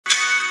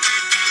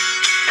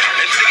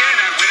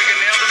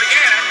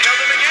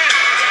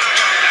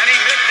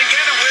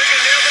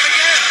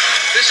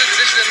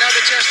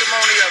the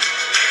testimony of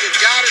if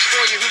God is for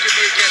you, who can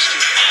be against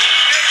you?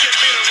 This could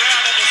be the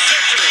round of the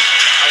century.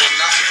 I was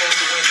not supposed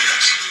to win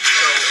this.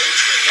 So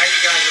now you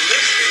guys are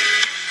listening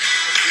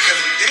because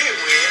we did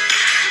win,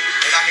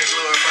 and I can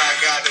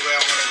glorify God the way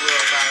I want to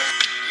glorify Him.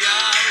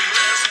 God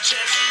bless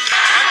Chelsea.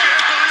 I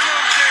can't believe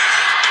what I'm seeing.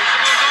 It's the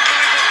most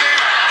unbelievable thing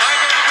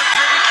I've ever been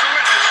privileged to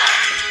witness.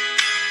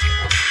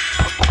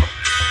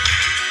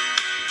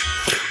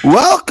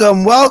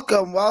 Welcome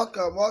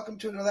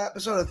to another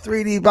episode of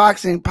 3D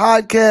Boxing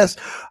Podcast.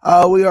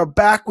 We are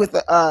back with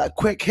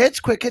Quick Hits.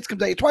 Quick Hits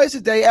comes at you twice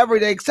a day,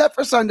 every day, except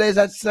for Sundays.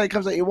 That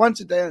comes at you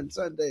once a day on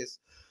Sundays.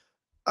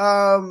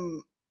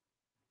 All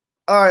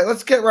right,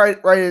 let's get right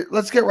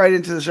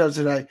into the show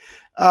today.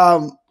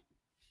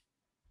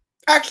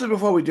 Actually,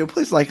 before we do,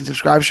 please like and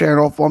subscribe, share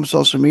on all forms of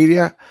social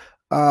media.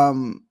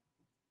 3D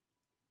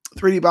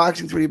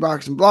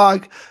Boxing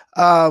blog.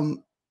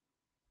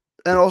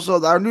 And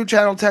also our new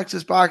channel,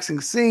 Texas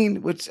Boxing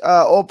Scene, which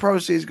all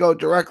proceeds go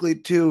directly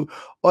to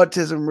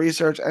autism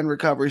research and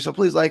recovery. So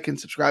please like and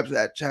subscribe to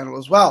that channel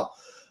as well.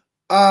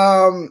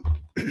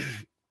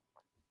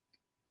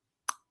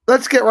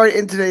 Let's get right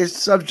into today's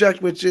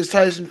subject, which is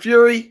Tyson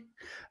Fury,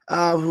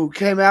 who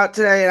came out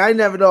today. And I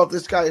never know if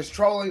this guy is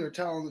trolling or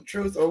telling the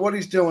truth or what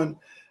he's doing.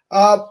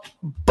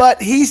 But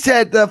he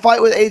said the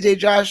fight with Anthony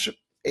Joshua,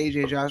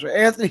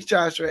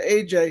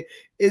 AJ,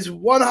 is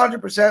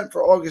 100%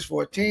 for August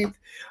 14th.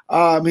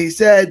 He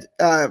said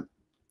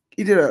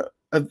he did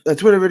a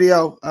Twitter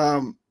video.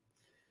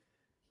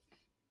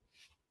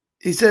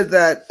 He said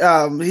that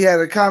he had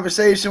a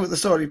conversation with the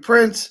Saudi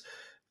prince,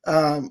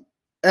 and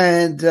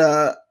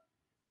the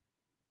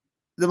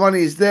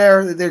money is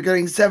there. They're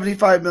getting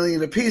 $75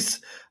 million apiece,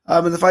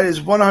 and the fight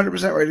is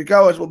 100% ready to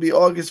go. It will be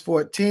August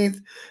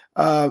 14th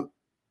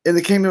in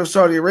the Kingdom of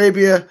Saudi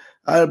Arabia.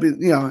 It'll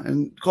be,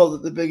 and called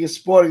it the biggest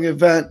sporting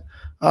event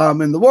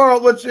in the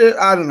world, which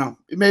I don't know.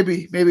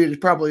 Maybe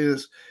it probably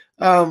is.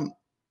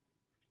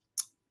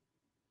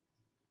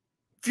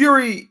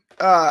 Fury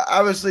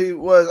obviously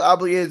was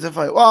obligated to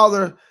fight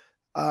Wilder,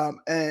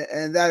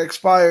 and that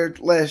expired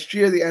last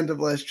year, the end of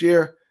last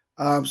year.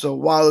 So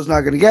Wilder's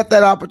not going to get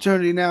that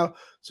opportunity now.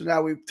 So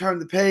now we've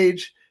turned the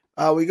page.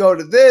 We go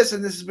to this,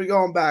 and this has been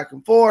going back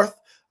and forth.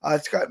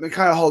 It's been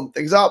kind of holding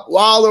things up.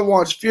 Wilder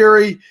wants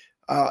Fury.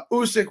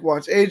 Usyk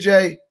wants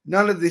AJ.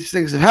 None of these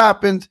things have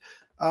happened.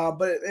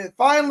 But it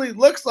finally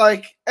looks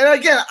like, and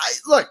again,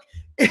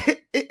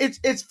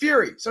 it's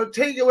Fury, so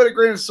take it with a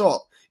grain of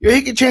salt.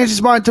 He can change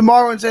his mind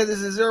tomorrow and say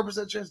there's a 0%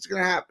 chance it's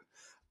going to happen.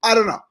 I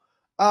don't know.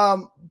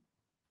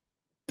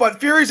 But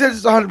Fury says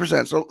it's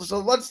 100%. So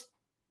let's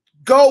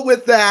go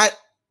with that,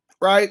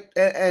 right,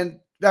 and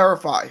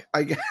verify,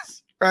 I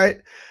guess, right?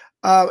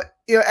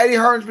 Eddie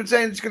Hearn's been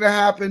saying it's going to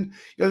happen.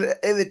 If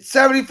it's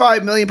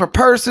 $75 million per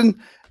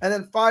person and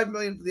then $5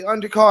 million for the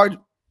undercard,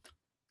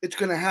 it's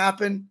going to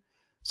happen.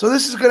 So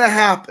this is going to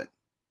happen,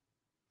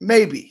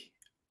 maybe,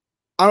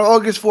 on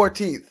August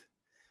 14th.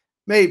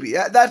 Maybe.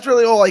 That's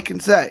really all I can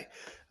say.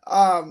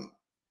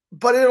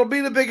 But it'll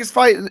be the biggest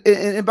fight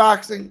in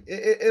boxing.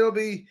 It'll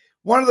be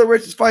one of the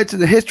richest fights in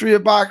the history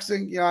of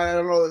boxing. I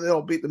don't know that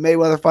it'll beat the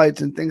Mayweather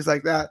fights and things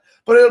like that,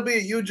 but it'll be a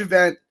huge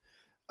event.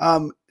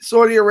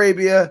 Saudi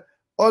Arabia,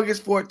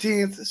 August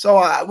 14th.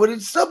 So would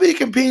it still be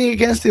competing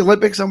against the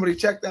Olympics? Somebody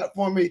check that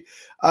for me.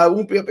 I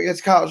won't be up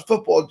against college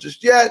football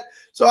just yet.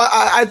 So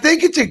I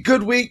think it's a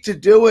good week to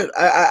do it.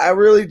 I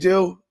really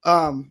do.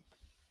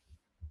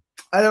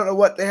 I don't know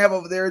what they have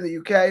over there in the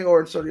UK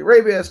or in Saudi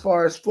Arabia as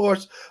far as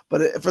sports,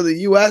 but for the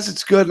U.S.,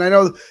 it's good. And I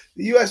know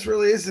the U.S.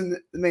 really isn't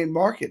the main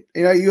market.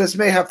 The U.S.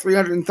 may have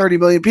 330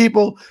 million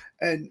people,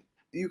 and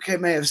the UK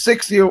may have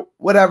 60 or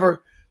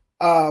whatever.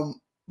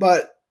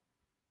 But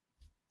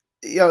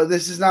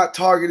this is not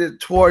targeted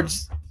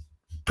towards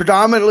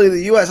predominantly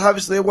the U.S.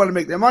 Obviously, they want to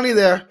make their money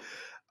there.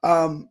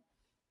 I'm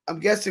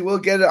guessing we'll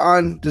get it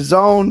on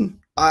DAZN.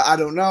 I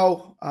don't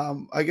know.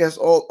 I guess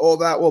all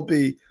that will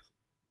be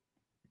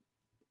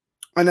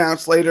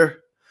announced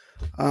later,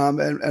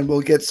 and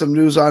we'll get some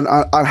news on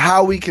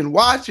how we can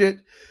watch it.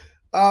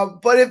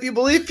 But if you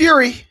believe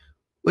Fury,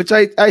 which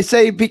I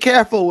say be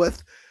careful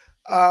with,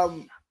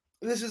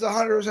 this is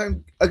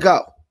 100% a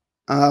go.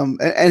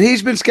 And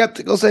he's been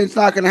skeptical, saying it's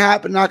not going to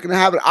happen, not going to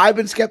happen. I've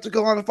been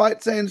skeptical on the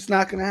fight, saying it's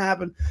not going to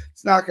happen,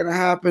 it's not going to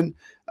happen.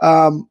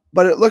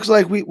 But it looks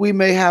like we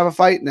may have a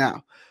fight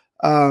now.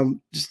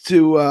 Just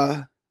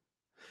to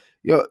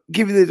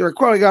give you the direct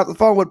quote, I got off the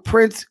phone with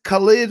Prince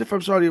Khalid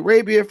from Saudi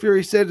Arabia.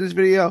 Fury said in his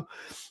video,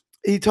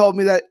 he told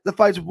me that the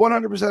fight's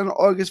 100% on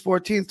August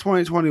 14th,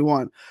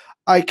 2021.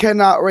 I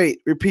cannot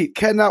repeat,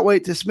 cannot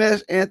wait to smash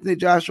Anthony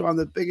Joshua on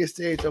the biggest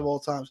stage of all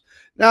times.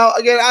 Now,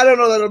 again, I don't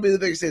know that it'll be the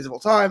biggest stage of all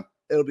time.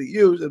 It'll be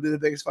huge. It'll be the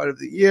biggest fight of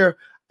the year.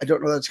 I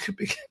don't know that's going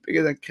to be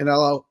bigger than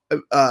Canelo,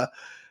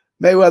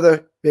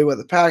 Mayweather,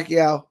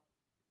 Pacquiao,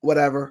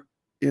 whatever.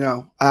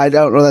 I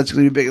don't know that's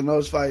going to be big in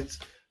those fights.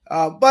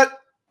 But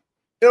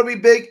it'll be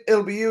big.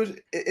 It'll be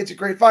huge. It's a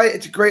great fight.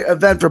 It's a great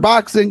event for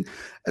boxing.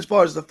 As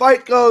far as the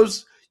fight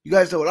goes, you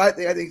guys know what I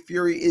think. I think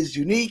Fury is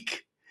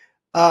unique.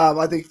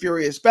 I think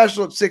Fury is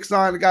special at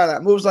 6'9", a guy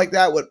that moves like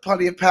that with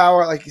plenty of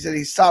power. Like he said,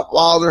 he stopped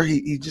Wilder.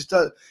 He just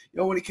does,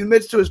 when he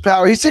commits to his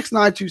power, he's 6'9",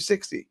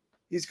 260.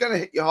 He's going to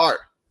hit you hard,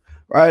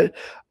 right?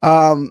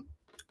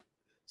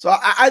 So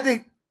I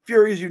think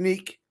Fury is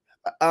unique.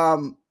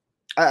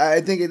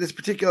 I think at this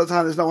particular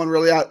time, there's no one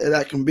really out there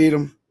that can beat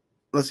him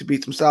unless he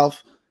beats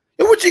himself.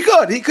 Which he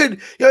could. He could,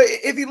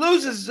 if he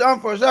loses, it's an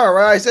unforced error,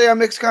 right? I say on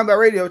Mixed Combat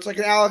Radio, it's like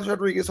an Alex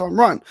Rodriguez home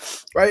run,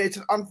 right? It's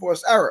an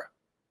unforced error,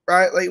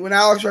 right? Like when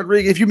Alex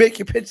Rodriguez, if you make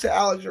your pitch to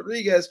Alex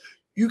Rodriguez,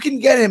 you can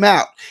get him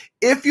out.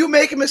 If you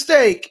make a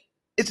mistake,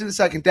 it's in the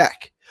second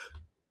deck.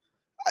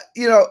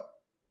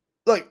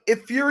 Look,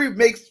 if Fury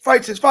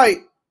fights his fight,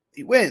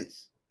 he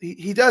wins.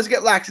 He does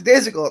get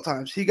lackadaisical at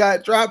times. He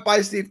got dropped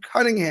by Steve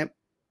Cunningham,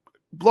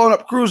 blown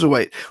up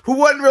cruiserweight, who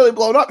wasn't really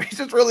blown up. He's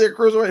just really a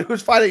cruiserweight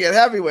who's fighting at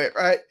heavyweight,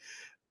 right?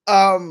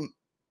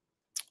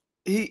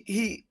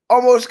 He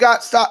almost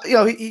got stopped.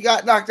 He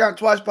got knocked down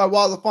twice by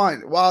Wilder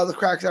Fine. Wilder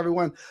cracks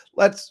everyone.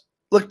 Let's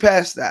look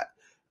past that.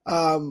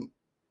 The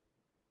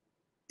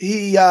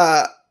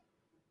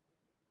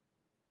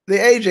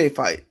AJ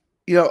fight,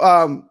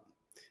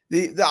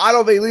 the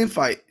Otto Valeen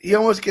fight, he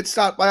almost gets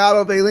stopped by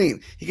Otto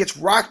Valeen. He gets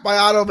rocked by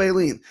Otto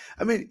Valeen.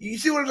 I mean, you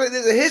see what I'm saying?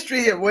 There's a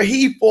history here where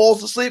he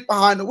falls asleep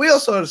behind the wheel,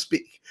 so to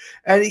speak,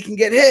 and he can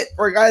get hit.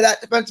 For a guy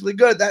that defensively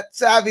good, that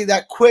savvy,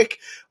 that quick,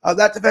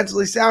 that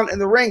defensively sound in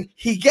the ring,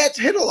 he gets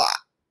hit a lot,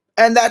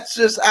 and that's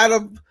just out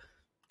of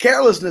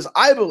carelessness,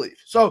 I believe.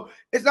 So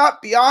it's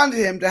not beyond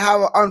him to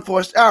have an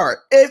unforced error.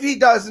 If he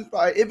doesn't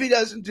fight, if he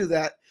doesn't do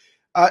that,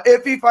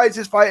 if he fights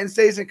his fight and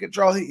stays in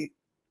control, I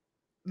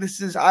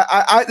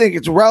think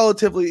it's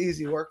relatively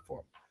easy work for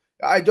him.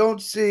 I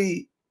don't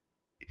see,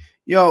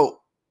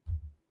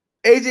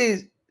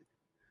 AJ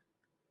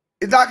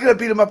is not going to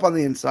beat him up on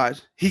the inside.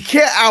 He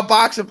can't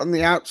outbox him on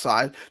the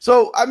outside.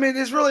 So, I mean,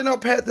 there's really no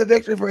path to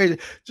victory for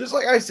AJ. Just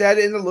like I said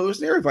in the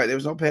Lewis Neary fight, there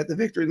was no path to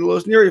victory in the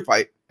Lewis Neary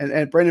fight,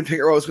 and Brandon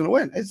Figueroa is going to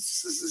win.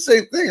 It's the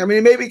same thing. I mean,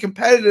 it may be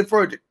competitive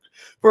for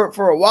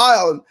a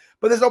while,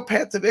 but there's no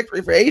path to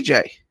victory for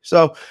AJ.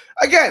 So,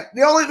 again,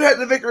 the only path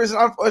to victory is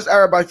an unforced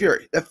error by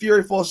Fury. That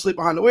Fury falls asleep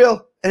behind the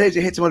wheel, and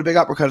AJ hits him with a big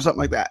uppercut or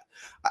something like that.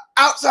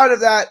 Outside of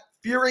that,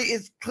 Fury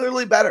is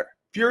clearly better.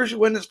 Fury should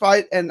win this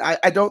fight, and I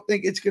don't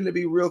think it's going to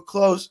be real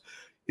close.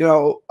 I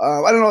don't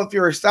know if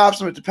Fury stops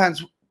him. It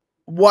depends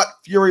what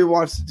Fury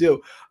wants to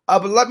do.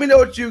 But let me know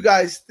what you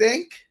guys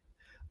think.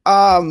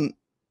 I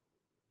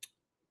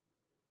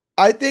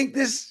think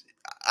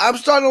I'm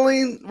starting to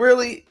lean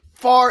really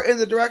far in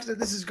the direction that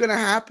this is going to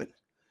happen.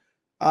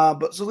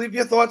 So leave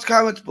your thoughts,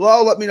 comments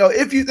below. Let me know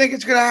if you think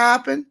it's going to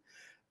happen.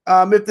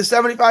 If the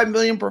 $75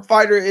 million per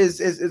fighter is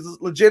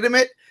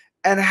legitimate,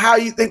 and how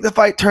you think the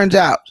fight turns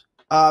out.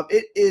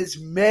 It is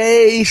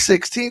May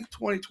 16th,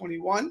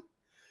 2021.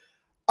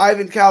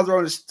 Ivan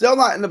Calderon is still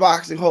not in the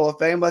Boxing Hall of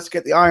Fame. Let's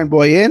get the Iron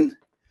Boy in.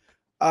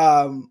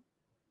 And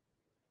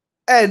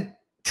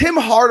Tim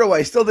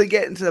Hardaway still didn't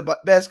get into the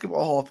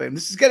Basketball Hall of Fame.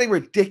 This is getting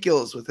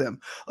ridiculous with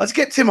him. Let's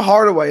get Tim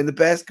Hardaway in the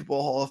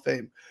Basketball Hall of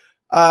Fame.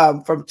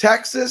 From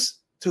Texas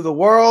to the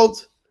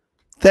world,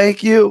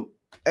 thank you,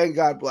 and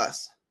God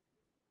bless.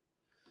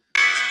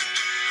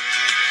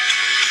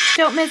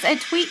 Don't miss a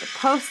tweet,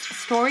 post,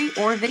 story,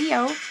 or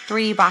video.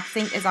 3D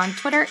Boxing is on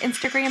Twitter,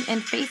 Instagram,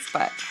 and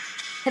Facebook.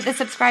 Hit the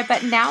subscribe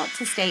button now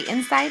to stay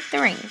inside the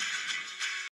ring.